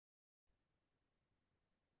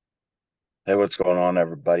Hey, what's going on,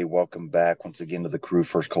 everybody? Welcome back once again to the Crew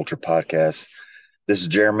First Culture podcast. This is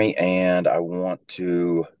Jeremy, and I want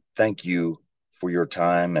to thank you for your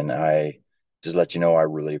time. And I just let you know I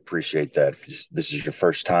really appreciate that. If this is your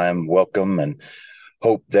first time, welcome, and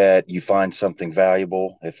hope that you find something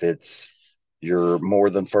valuable. If it's your more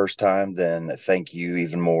than first time, then thank you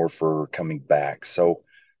even more for coming back. So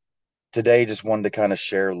today, just wanted to kind of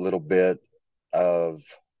share a little bit of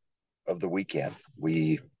the weekend.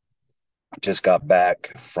 We just got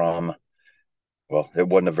back from, well, it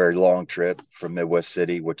wasn't a very long trip from Midwest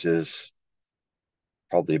City, which is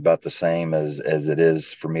probably about the same as it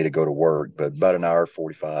is for me to go to work, but about an hour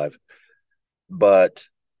 45. But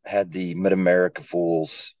had the Mid America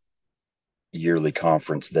Fools yearly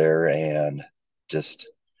conference there, and just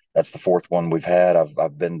that's the fourth one we've had.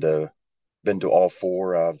 I've been to all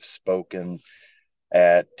four. I've spoken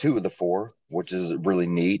at two of the four, which is really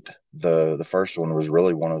neat. The first one was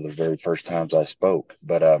really one of the very first times I spoke,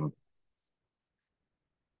 but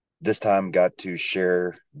this time got to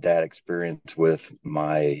share that experience with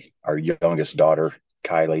our youngest daughter,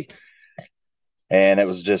 Kylie. And it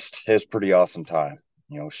was pretty awesome time.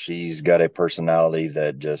 She's got a personality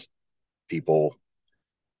that just people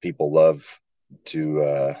people love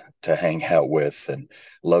to hang out with and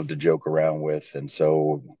love to joke around with. And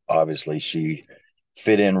so obviously she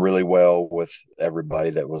fit in really well with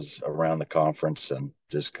everybody that was around the conference, and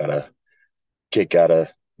just got a kick out of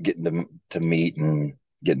getting to meet and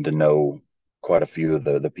getting to know quite a few of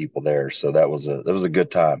the people there. So that was a good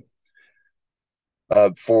time.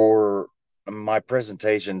 For my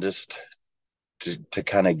presentation, just to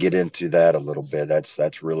kind of get into that a little bit,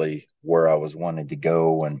 that's really where I was wanting to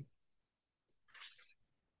go, and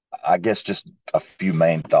I guess just a few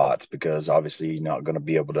main thoughts, because obviously you're not going to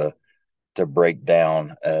be able to break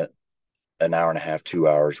down an hour and a half, 2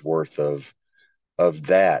 hours worth of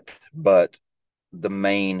that, but the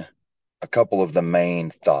main a couple of the main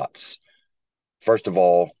thoughts. First of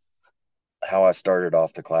all, how I started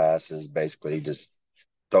off the class is basically just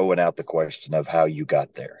throwing out the question of how you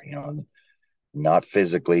got there, not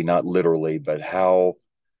physically, not literally, but how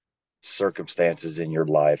circumstances in your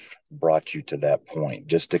life brought you to that point,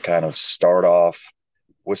 just to kind of start off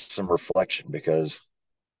with some reflection, because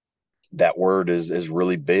that word is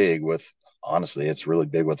really big with, honestly, it's really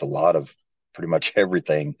big with a lot of pretty much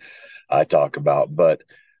everything I talk about. But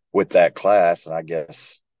with that class, and I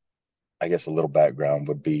guess a little background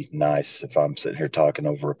would be nice if I'm sitting here talking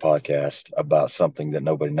over a podcast about something that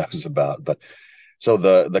nobody knows about. But so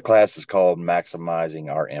the class is called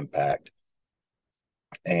Maximizing Our Impact.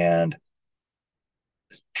 And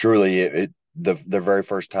truly, the very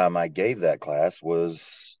first time I gave that class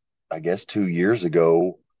was, I guess, 2 years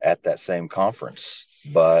ago at that same conference.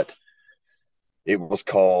 But it was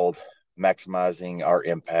called Maximizing Our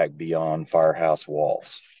Impact Beyond Firehouse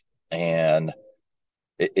Walls. And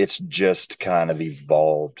it's just kind of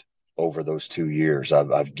evolved over those 2 years.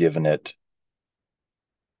 I've given it,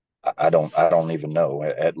 I don't even know,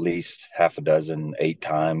 at least half a dozen, 8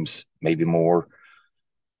 times, maybe more.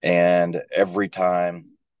 And every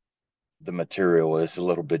time the material is a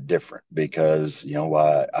little bit different, because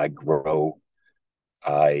I grow,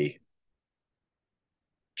 I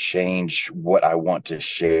change what I want to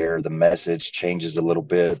share. The message changes a little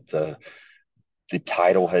bit. The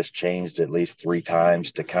title has changed at least 3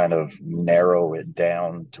 times to kind of narrow it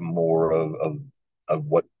down to more of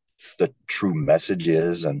what the true message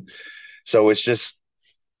is. And so it's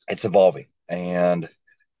evolving. And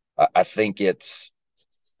I think it's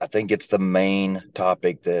the main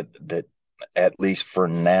topic that at least for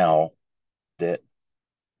now, that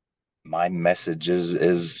my message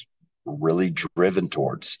is really driven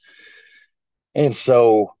towards. And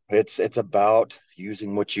so it's about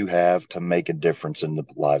using what you have to make a difference in the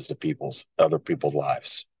lives of other people's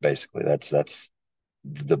lives. Basically, that's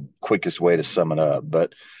the quickest way to sum it up.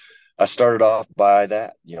 But I started off by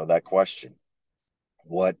that question: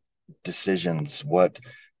 what decisions, what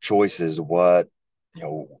choices, what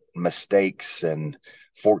mistakes and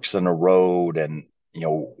forks in the road, and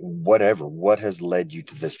whatever, what has led you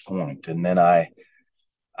to this point? And then I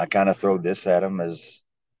kind of throw this at them as,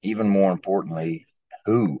 even more importantly,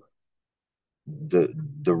 who. The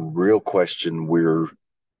real question we're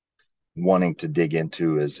wanting to dig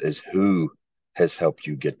into is who has helped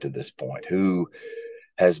you get to this point, who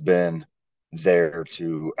has been there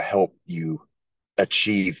to help you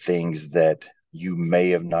achieve things that you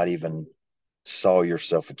may have not even saw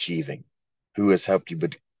yourself achieving, who has helped you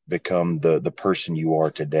become the person you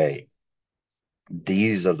are today.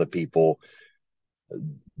 These are the people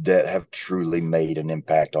that have truly made an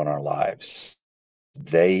impact on our lives.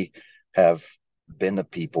 They have been the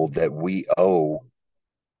people that we owe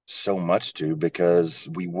so much to, because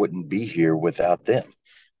we wouldn't be here without them.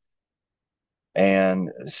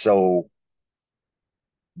 And so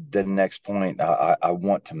the next point I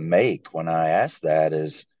want to make when I ask that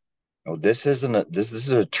is, this is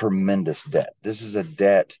a tremendous debt. This is a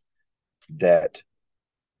debt that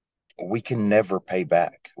we can never pay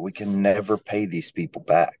back. We can never pay these people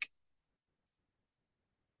back.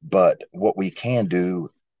 But what we can do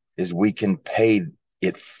is we can pay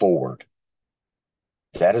it forward.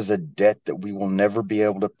 That is a debt that we will never be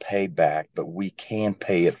able to pay back, but we can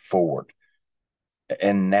pay it forward.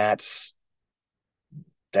 And that's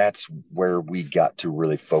where we got to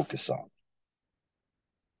really focus on.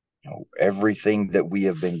 Everything that we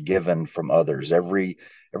have been given from others, every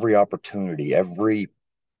opportunity, every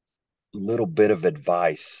little bit of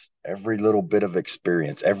advice, every little bit of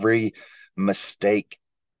experience, every mistake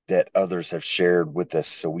that others have shared with us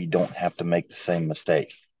so we don't have to make the same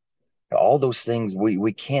mistake. All those things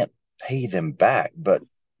we can't pay them back, but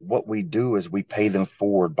what we do is we pay them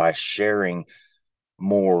forward by sharing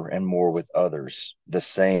more and more with others, the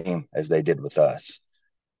same as they did with us.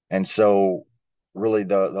 And so really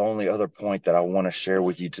the only other point that I want to share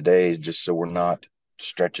with you today, is just so we're not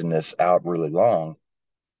stretching this out really long,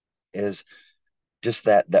 is just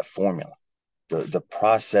that formula, the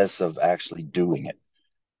process of actually doing it.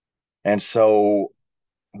 And so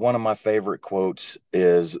one of my favorite quotes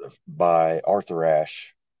is by Arthur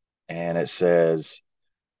Ashe, and it says,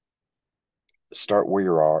 "Start where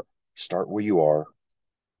you are, start where you are,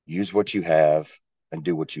 use what you have, and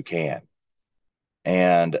do what you can."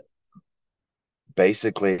 And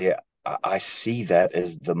basically, I see that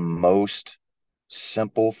as the most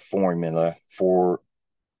simple formula for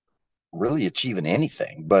really achieving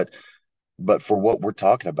anything, but for what we're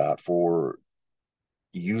talking about, for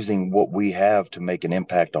using what we have to make an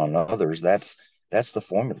impact on others, that's the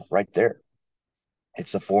formula right there.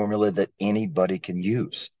 It's a formula that anybody can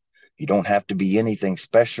use. You don't have to be anything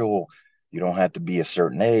special. You don't have to be a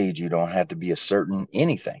certain age. You don't have to be a certain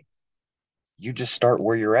anything. You just start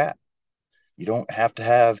where you're at. You don't have to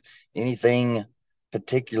have anything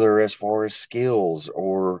particular as far as skills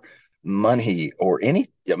or money or any,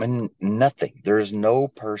 I mean, nothing. There is no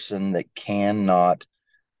person that cannot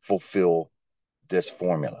fulfill this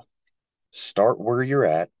formula. Start where you're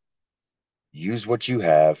at, use what you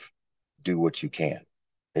have, do what you can.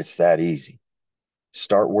 It's that easy.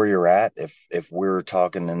 Start where you're at. If we're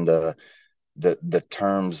talking in the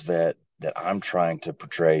terms that I'm trying to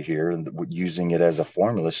portray here, and using it as a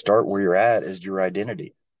formula, start where you're at is your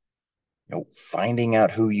identity. Finding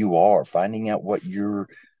out who you are, finding out what you're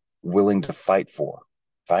willing to fight for,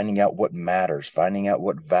 finding out what matters, finding out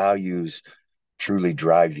what values truly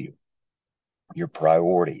drive you, your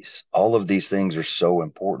priorities. All of these things are so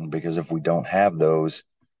important, because if we don't have those,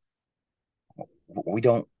 we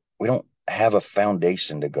don't we don't have a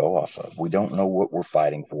foundation to go off of. We don't know what we're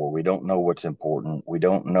fighting for. We don't know what's important. We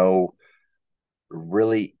don't know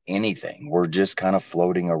really anything. We're just kind of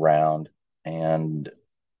floating around, and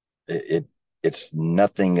it it's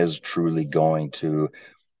nothing is truly going to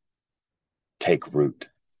take root.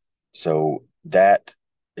 So that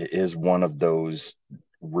is one of those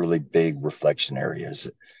really big reflection areas.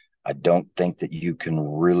 I don't think that you can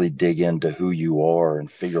really dig into who you are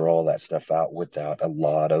and figure all that stuff out without a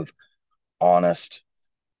lot of honest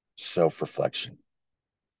self reflection.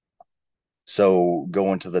 So,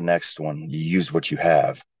 going to the next one, you use what you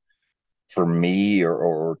have. For me,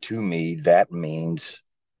 or to me, that means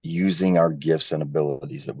using our gifts and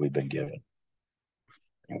abilities that we've been given,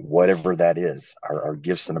 whatever that is. Our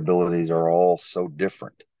gifts and abilities are all so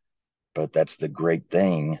different, but that's the great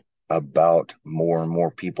thing about more and more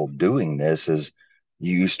people doing this, is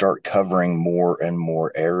you start covering more and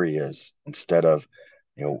more areas, instead of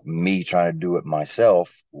me trying to do it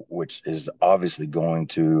myself, which is obviously going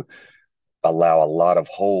to allow a lot of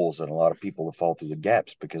holes and a lot of people to fall through the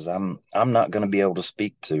gaps, because I'm not going to be able to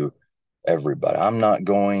speak to everybody. I'm not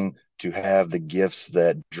going to have the gifts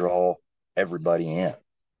that draw everybody in.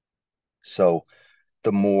 So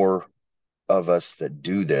the more of us that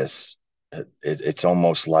do this, it's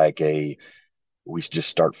almost like we just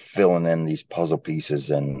start filling in these puzzle pieces,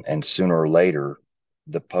 and sooner or later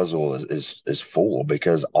the puzzle is full,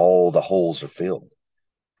 because all the holes are filled.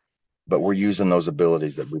 But we're using those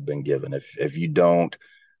abilities that we've been given. If you don't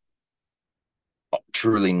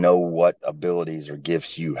truly know what abilities or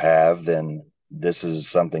gifts you have, then this is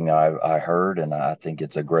something I heard, and I think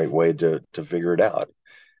it's a great way to figure it out.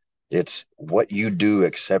 It's what you do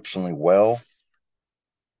exceptionally well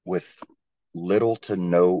with little to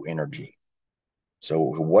no energy. So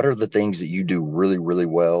what are the things that you do really, really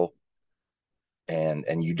well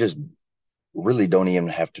and you just really don't even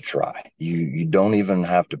have to try. You don't even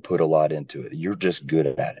have to put a lot into it. You're just good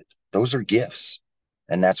at it. Those are gifts.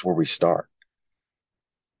 And that's where we start.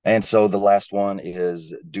 And so the last one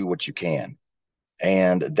is do what you can.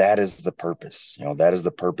 And that is the purpose. That is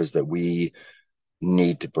the purpose that we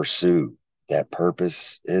need to pursue. That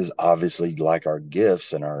purpose is obviously like our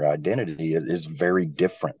gifts and our identity. It is very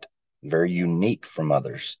different, very unique from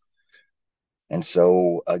others. And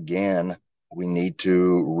so, again, we need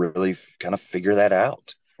to really kind of figure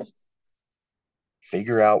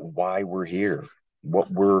out why we're here,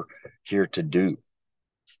 what we're here to do.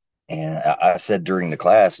 And I said during the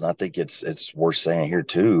class, and I think it's worth saying here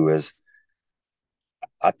too, is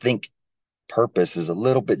I think purpose is a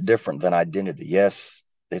little bit different than identity. Yes,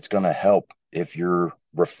 it's going to help if you're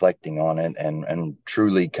reflecting on it and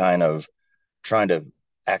truly kind of trying to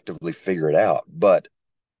actively figure it out. But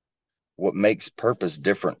what makes purpose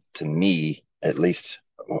different to me, at least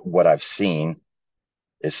what I've seen,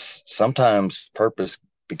 is sometimes purpose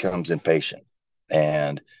becomes impatient,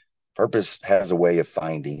 and purpose has a way of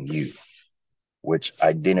finding you, which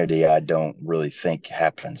identity I don't really think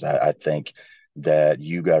happens. I think that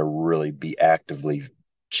you got to really be actively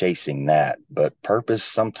chasing that, but purpose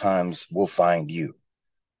sometimes will find you.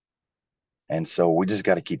 And so we just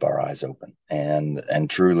got to keep our eyes open and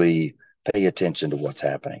truly pay attention to what's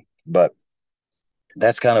happening. But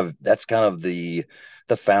that's kind of the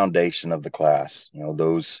foundation of the class.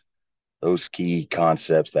 Those key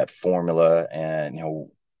concepts, that formula, and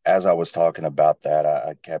as I was talking about that,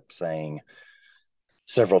 I kept saying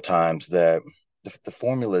several times that the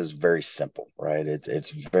formula is very simple, right? It's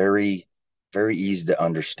very very easy to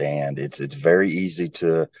understand. It's very easy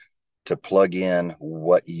to plug in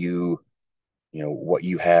what you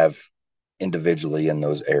have individually in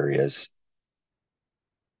those areas.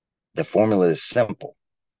 The formula is simple,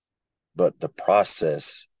 but the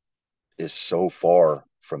process is so far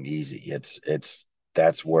from easy. It's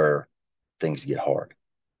That's where things get hard.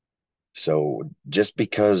 So just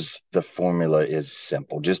because the formula is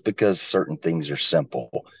simple, just because certain things are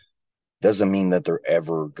simple, doesn't mean that they're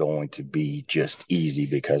ever going to be just easy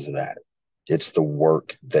because of that. It's the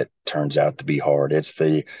work that turns out to be hard. It's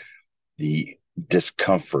the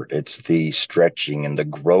discomfort. It's the stretching and the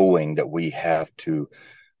growing that we have to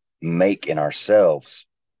make in ourselves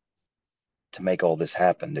to make all this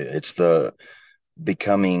happen. It's the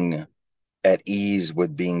becoming at ease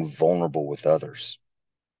with being vulnerable with others.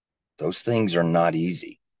 Those things are not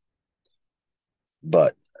easy,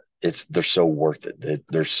 but they're so worth it.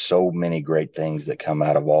 There's so many great things that come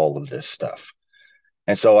out of all of this stuff.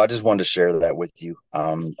 And so I just wanted to share that with you.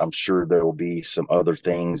 I'm sure there will be some other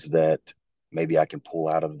things that maybe I can pull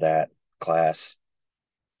out of that class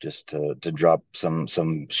just to drop some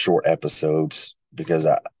short episodes because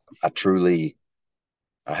I truly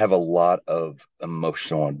I have a lot of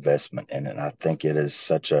emotional investment in it. And I think it is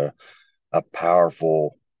such a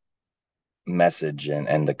powerful message,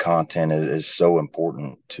 and the content is so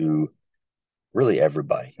important to really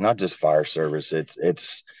everybody, not just fire service.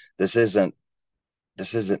 It's this isn't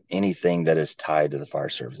this isn't anything that is tied to the fire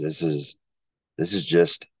service. This is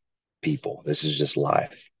just people. This is just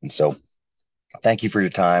life. And so thank you for your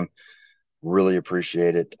time. Really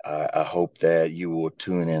appreciate it. I hope that you will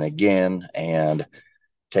tune in again and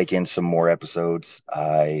take in some more episodes.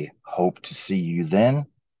 I hope to see you then.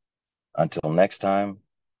 Until next time,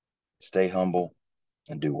 stay humble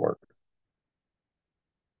and do work.